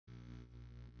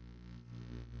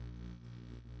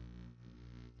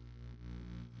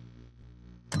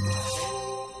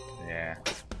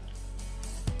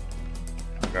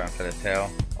to this hill.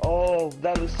 Oh,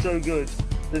 that was so good.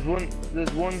 There's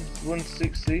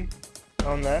 160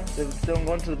 on there. They've still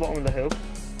gone to the bottom of the hill.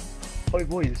 Oi,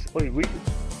 boys. Oi, we.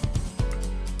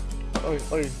 Oi.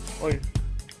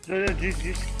 No,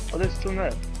 just. Oh, there's still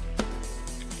there.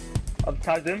 I've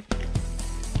tagged him.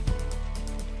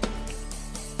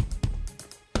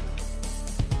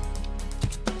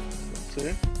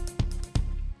 Two.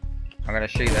 I'm gonna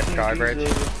shoot this sky bridge.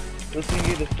 Let's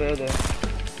see the further.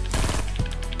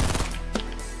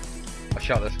 I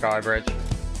shot the sky bridge.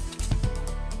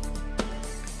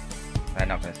 They're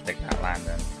not gonna stick that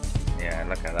landing. Yeah,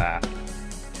 look at that.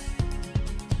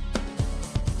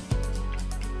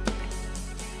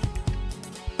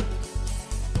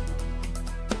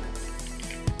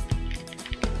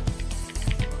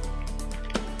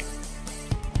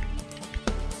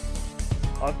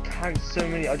 I've tagged so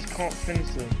many, I just can't finish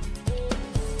them.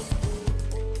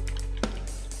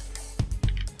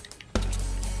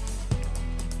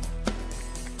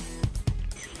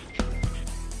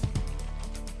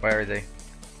 Where is he?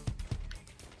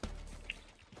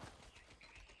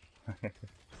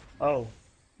 Oh,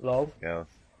 lol. Girls.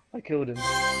 I killed him.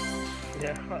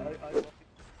 Yeah, I...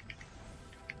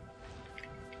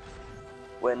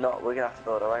 We're not, we're gonna have to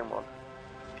build our own one.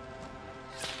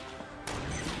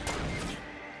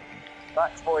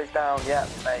 That boy's down, yeah,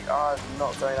 mate. Oh, I'm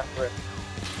not going after him.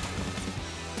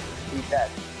 He's dead.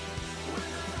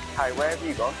 Harry, where have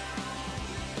you gone?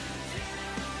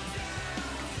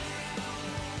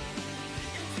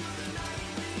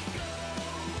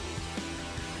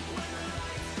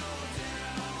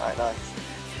 Alright, nice.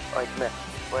 Alright, come here.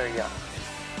 Where are you at?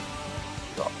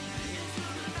 Stop.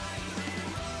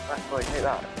 Nice boy, take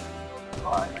that.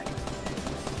 Alright, mate.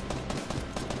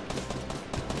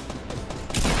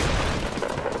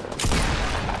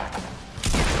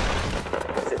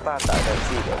 Is it bad that I don't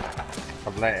see them?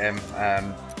 I've let him.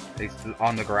 He's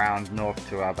on the ground north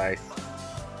to our base.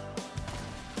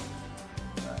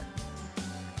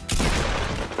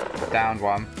 Downed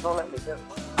one. Not let me go.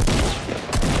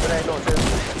 Grenade launcher.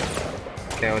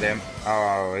 Killed him.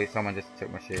 Oh, someone just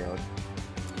took my shield.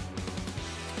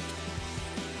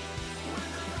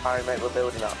 Alright, mate, we're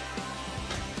building up.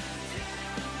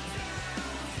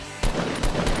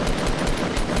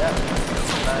 Yep.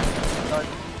 Nice.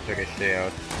 Took his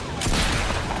shield.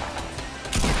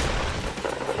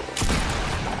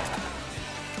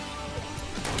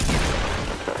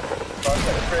 Right,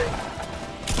 get the tree.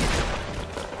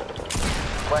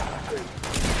 West tree.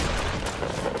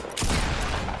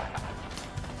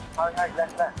 Hey,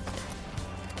 left.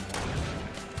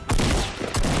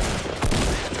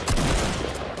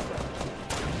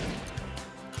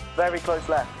 Very close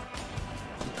left.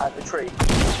 At the tree.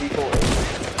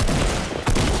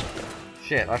 D40.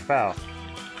 Shit, I fell.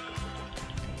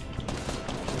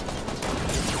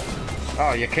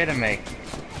 Oh, you're kidding me.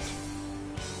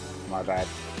 My bad.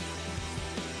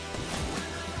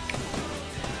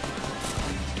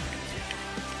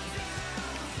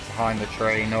 Behind the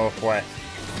tree, northwest.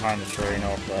 Behind the tree,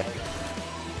 northwest.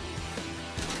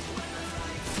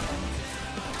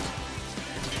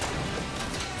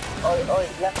 Oi,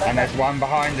 left. And there's one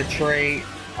behind the tree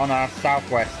on our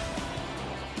southwest.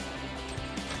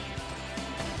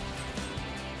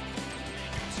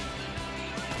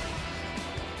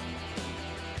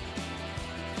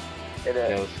 It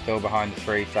is. Still behind the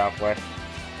tree, southwest.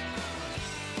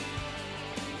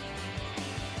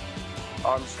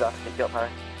 I'm just going to pick you up, Harry.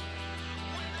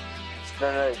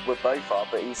 No, we're both are,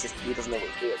 but he doesn't know what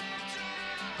he's doing.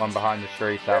 One behind the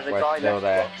tree, There's a southwest, guy still next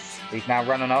there. to us. He's now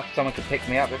running off. Someone could pick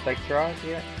me up if they try.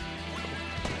 Yeah.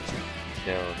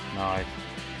 Still nice.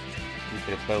 You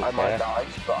could have built I might there. die,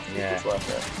 but I think Yeah. it's worth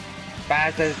it.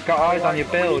 Baz has got eyes on you.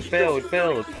 Build. Build.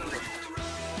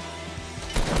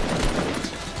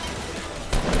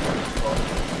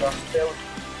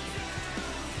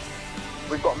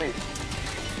 We've got me.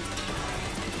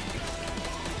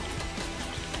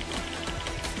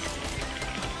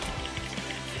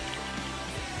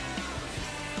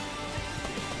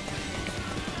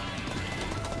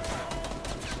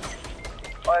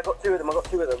 Oh, I got two of them.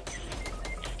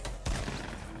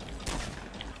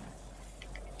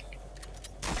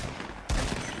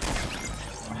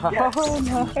 Yes. Oh,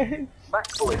 nice.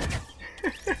 Max boy.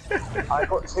 I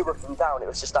got two of them down, it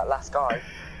was just that last guy.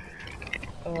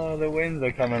 Oh, the winds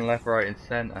are coming left, right, and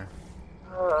centre.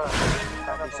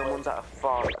 Someone's at a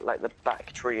far, like the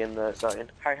back tree in the zone.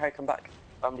 Harry, come back.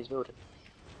 Somebody's building.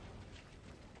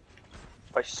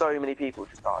 Like, so many people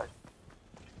just died.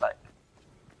 Like,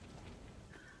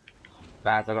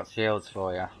 Baz, I got shields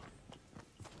for you.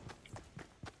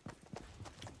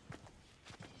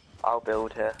 I'll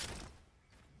build here.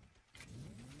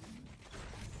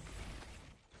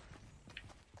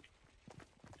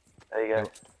 There you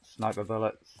go. Sniper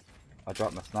bullets. I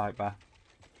dropped my sniper.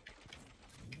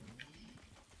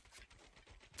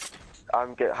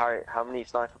 I'm good. Harry, how many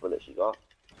sniper bullets you got?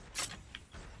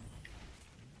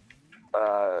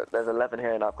 There's 11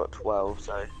 here and I've got 12,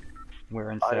 so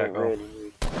We're in I don't circle. really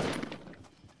need.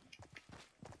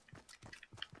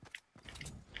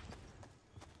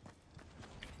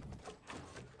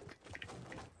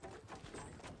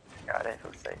 Yeah, I don't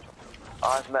feel safe.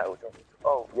 I have metal dropping.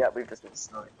 Oh, yeah, we've just been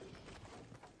sniped.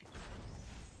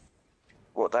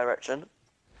 What direction?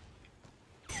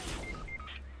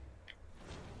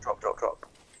 Drop, drop, drop.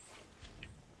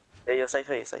 Yeah, you're safe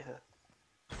here, you're safe here.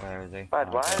 Where is he? Bad,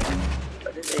 Oh, why? okay.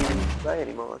 I didn't even play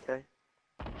anymore, okay.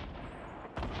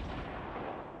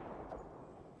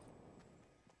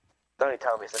 Don't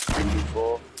tell me it's a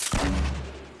 3v4.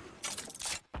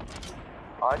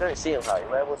 I don't see him, Harry.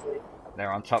 Where was he?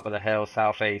 They're on top of the hill,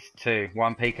 southeast. 2.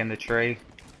 1 peek in the tree.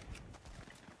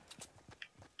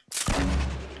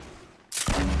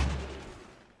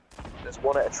 There's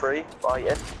one at a tree,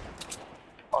 fighting.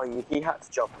 Oh, he had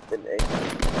to jump, didn't he?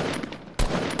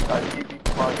 No, you be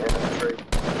fighting at a tree.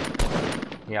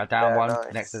 Yeah, down Yeah, one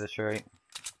nice. next to the tree.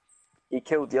 He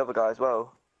killed the other guy as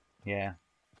well. Yeah.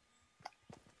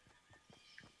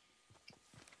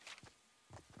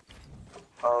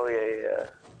 Oh, yeah.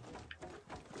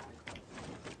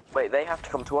 Wait, they have to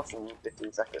come to us in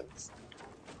 15 seconds.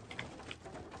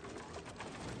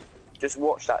 Just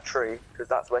watch that tree, because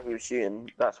that's where he was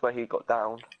shooting. That's where he got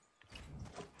downed.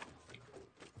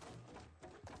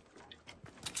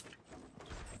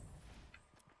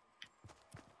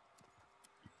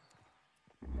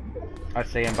 I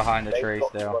see him behind the They've tree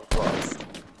got to still. run to us.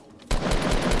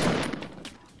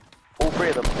 All 3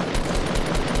 of them.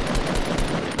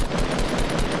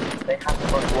 They have to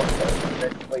run to us though. They're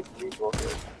just wasting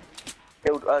resources.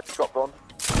 Killed, dropped one.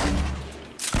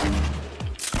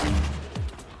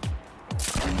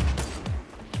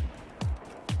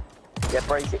 Yeah,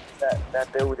 break it. They're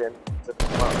building to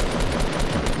come up.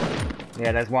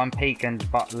 Yeah, there's 1 peek and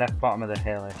left bottom of the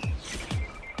hillish.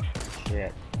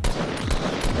 Shit.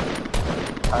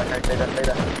 Okay, stay there.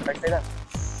 Okay, stay there.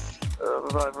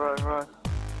 Right.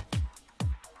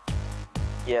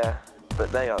 Yeah,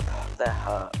 but they're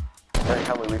hurt. Don't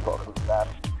tell me we've got to come to them.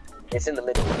 It's in the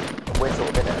middle, and we're sort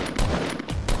of in it.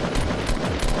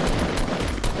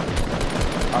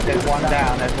 Oh, there's one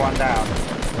down, there's one down.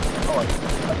 Oh,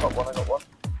 I got one.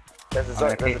 There's a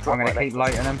zone, there's a drop I'm gonna keep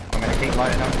lighting them. I'm gonna keep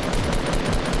lighting them.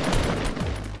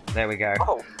 There we go.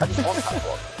 Oh, I just want that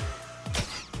one.